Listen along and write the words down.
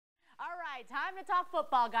right, time to talk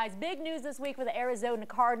football, guys. Big news this week for the Arizona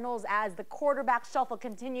Cardinals as the quarterback shuffle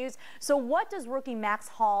continues. So what does rookie Max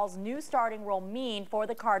Hall's new starting role mean for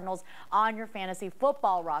the Cardinals on your fantasy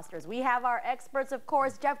football rosters? We have our experts, of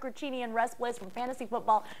course, Jeff Gricini and Russ Bliss from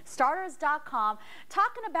fantasyfootballstarters.com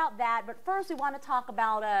talking about that. But first, we want to talk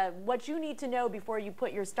about what you need to know before you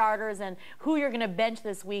put your starters and who you're going to bench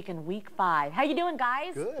this week in Week 5. How you doing,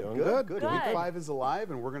 guys? Good. Week 5 is alive,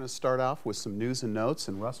 and we're going to start off with some news and notes.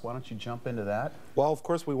 And Russ, why don't you jump into that? Well, of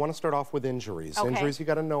course, we want to start off with injuries. Okay. Injuries you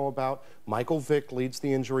got to know about. Michael Vick leads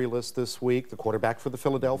the injury list this week, the quarterback for the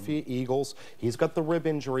Philadelphia Eagles. He's got the rib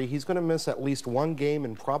injury. He's going to miss at least one game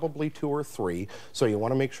and probably 2 or 3. So you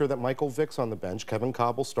want to make sure that Michael Vick's on the bench. Kevin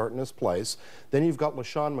Cobb will start in his place. Then you've got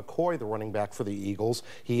LaShawn McCoy, the running back for the Eagles.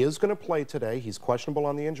 He is going to play today. He's questionable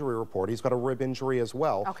on the injury report. He's got a rib injury as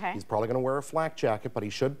well. Okay. He's probably going to wear a flak jacket, but he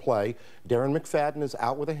should play. Darren McFadden is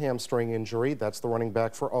out with a hamstring injury. That's the running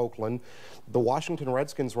back for Oakland. The Washington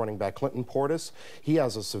Redskins running back, Clinton Portis, he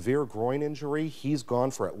has a severe groin injury. He's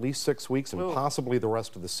gone for at least 6 weeks and possibly the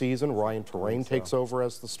rest of the season. Ryan Terrain takes over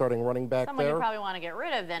as the starting running back Someone there. you probably want to get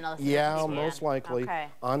rid of then. Yeah, most likely. Okay.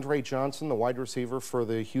 Andre Johnson, the wide receiver for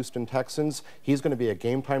the Houston Texans, he's going to be a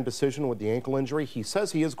game-time decision with the ankle injury. He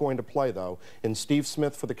says he is going to play, though. And Steve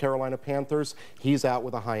Smith for the Carolina Panthers, he's out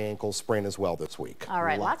with a high ankle sprain as well this week. All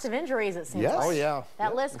right, lots of injuries, it seems like. Oh, yeah.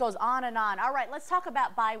 That list goes on and on. All right, let's talk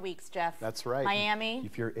about bye weeks, Jeff. That's right. Miami.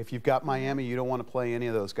 If you've got Miami, you don't want to play any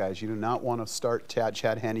of those guys. You do not want to start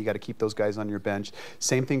Chad Henne. You got to keep those guys on your bench.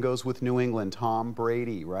 Same thing goes with New England. Tom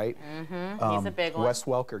Brady, right? He's a big one. Wes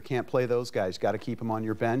Welker, can't play those guys. Got to keep him on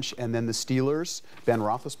your bench. And then the Steelers, Ben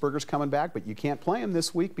Roethlisberger's coming back, but you can't play him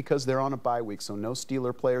this week because they're on a bye week, so no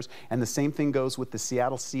Steeler players. And the same thing goes with the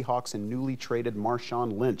Seattle Seahawks and newly traded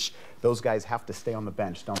Marshawn Lynch. Those guys have to stay on the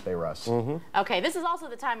bench, don't they, Russ? Okay, this is also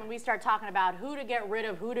the time when we start talking about who to get rid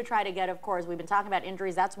of, who to try to get, of course. We've been talking about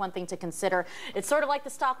injuries. That's one thing to consider. It's sort of like the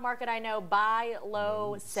stock market, I know. Buy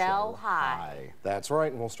low, sell high. That's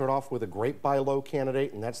right, and we'll start off with a great buy low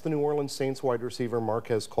candidate, and that's the New Orleans Saints wide receiver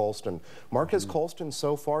Marquez Colston. Marquez Colston,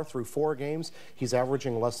 so far through 4 games, he's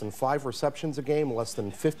averaging less than 5 receptions a game, less than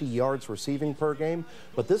 50 yards receiving per game,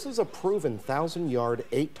 but this is a proven 1,000-yard,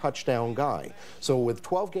 8-touchdown guy. So with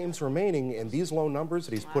 12 games remaining and these low numbers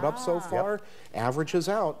that he's put up so far, averages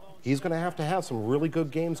out, he's going to have some really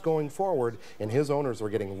good games going forward, and his owners are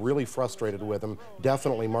getting really frustrated with him.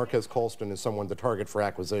 Definitely Marquez Colston is someone to target for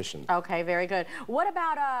acquisition. Okay, very good. What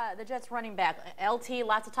about the Jets running back? LT,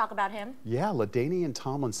 lots of talk about him. Yeah, LaDainian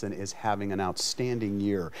Tomlinson is having an outstanding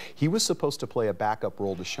year. He was supposed to play a backup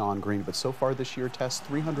role to Sean Green, but so far this year tests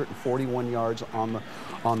 341 yards on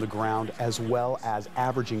the ground, as well as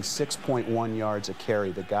averaging 6.1 yards a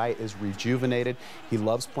carry. The guy is rejuvenated. He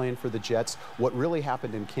loves playing for the Jets. What really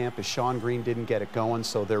happened in camp is Sean Green didn't get it going,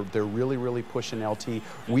 so they're really pushing LT.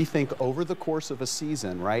 We think over the course of a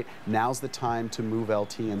season, right, now's the time to move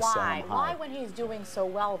LT and sell him high. Why when he's doing so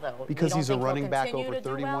well, though? Because he's a running back over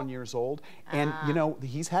 31 years old, and you know,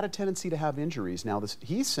 he's had a tendency to have injuries. Now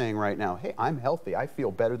he's saying right now, hey, I'm healthy, I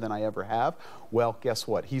feel better than I ever have. Well, guess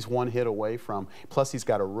what? He's one hit away from, plus he's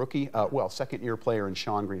got a rookie, second-year player in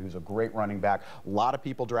Sean Green, who's a great running back. A lot of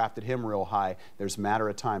people drafted him real high. There's a matter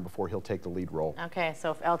of time before he'll take the lead role. Okay,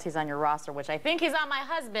 so if LT's on your roster, which I think he's on my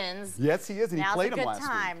husband's. Yes, he is, and he played him last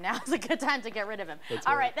week. Now's a good time to get rid of him. That's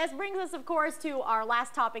All right, this brings us, of course, to our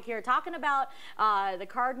last topic here, talking about the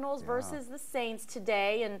Cardinals versus the Saints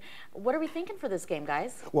today. And what are we thinking for this game,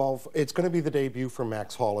 guys? Well, it's going to be the debut for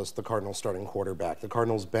Max Hall as the Cardinals starting quarterback. The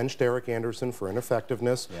Cardinals benched Eric Anderson for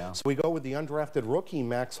ineffectiveness. So we go with the undrafted rookie,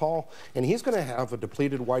 Max Hall, and he's going to have a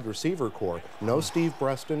depleted wide receiver core. No Steve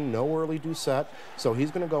Breston, no Early Doucette, so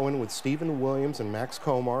he's going to go in with Steven Williams and Max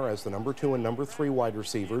Komar as the number 2 and number 3 wide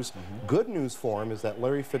receivers. Good news for him is that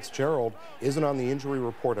Larry Fitzgerald isn't on the injury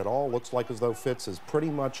report at all. Looks like as though Fitz is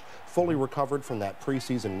pretty much fully recovered from that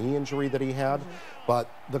preseason knee injury that he had.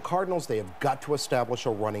 But the Cardinals, they have got to establish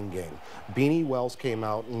a running game. Beanie Wells came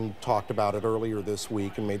out and talked about it earlier this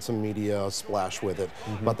week and made some media splash with it.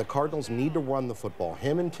 But the Cardinals need to run the football.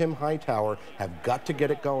 Him and Tim Hightower have got to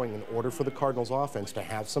get it going in order for the Cardinals offense to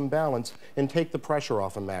have some balance and take the pressure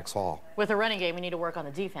off of Max Hall. With a running game, we need to work on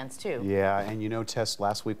the defense, too. Yeah, and you know, Tess,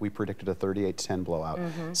 last week we predicted a 38-10 blowout.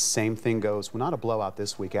 Same thing goes, well, not a blowout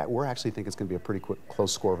this week. We're actually think it's going to be a pretty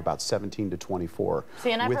close score of about 17-24.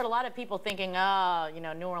 See, and I've heard a lot of people thinking, oh, you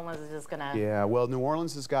know, New Orleans is just going to... Yeah, well, New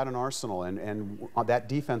Orleans has got an arsenal, and that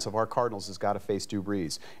defense of our Cardinals has got to face Drew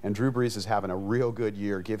Brees. And Drew Brees is having a real good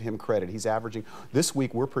year. Give him credit. He's averaging, this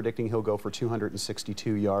week we're predicting he'll go for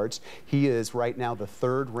 262 yards. He is right now the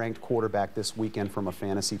third-ranked quarterback this weekend from a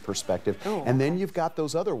fantasy perspective. Ooh, and then you've got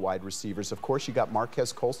those other wide receivers. Of course, you got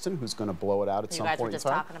Marquez Colston, who's going to blow it out at some point in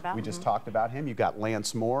time. We just talked about him. You got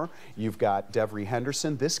Lance Moore. You've got Devery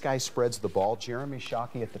Henderson. This guy spreads the ball. Jeremy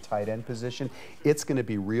Shockey at the tight end position. It's going to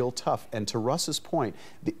be real tough. And to Russ's point,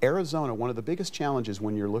 the Arizona, one of the biggest challenges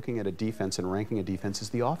when you're looking at a defense and ranking a defense is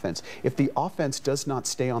the offense. If the offense does not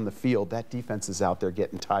stay on the field, that defense is out there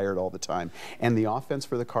getting tired all the time. And the offense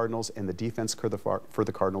for the Cardinals and the defense for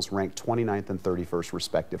the Cardinals ranked 29th and 31st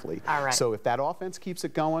respectively. All right. So if that offense keeps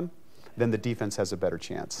it going, then the defense has a better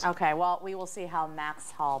chance. Okay, well, we will see how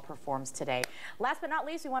Max Hall performs today. Last but not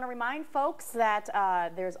least, we want to remind folks that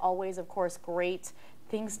there's always, of course, great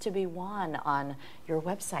things to be won on your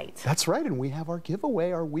website. That's right, and we have our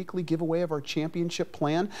giveaway, our weekly giveaway of our championship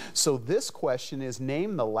plan. So this question is,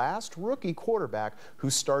 name the last rookie quarterback who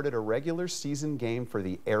started a regular season game for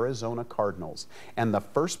the Arizona Cardinals. And the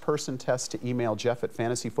first person test to email Jeff at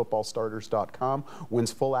fantasyfootballstarters.com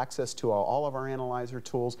wins full access to all of our analyzer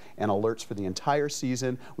tools and alerts for the entire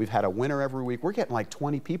season. We've had a winner every week. We're getting like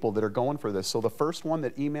 20 people that are going for this. So the first one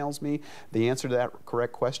that emails me the answer to that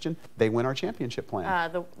correct question, they win our championship plan.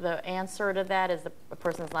 The answer to that is the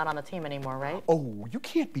person's not on the team anymore, right? Oh, you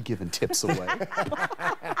can't be giving tips away.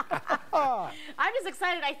 I'm just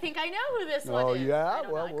excited. I think I know who this one is. Oh, yeah?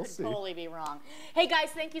 Well, we'll see. I could totally be wrong. Hey, guys,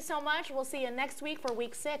 thank you so much. We'll see you next week for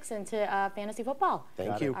Week 6 into fantasy football.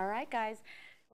 Thank you. All right, guys.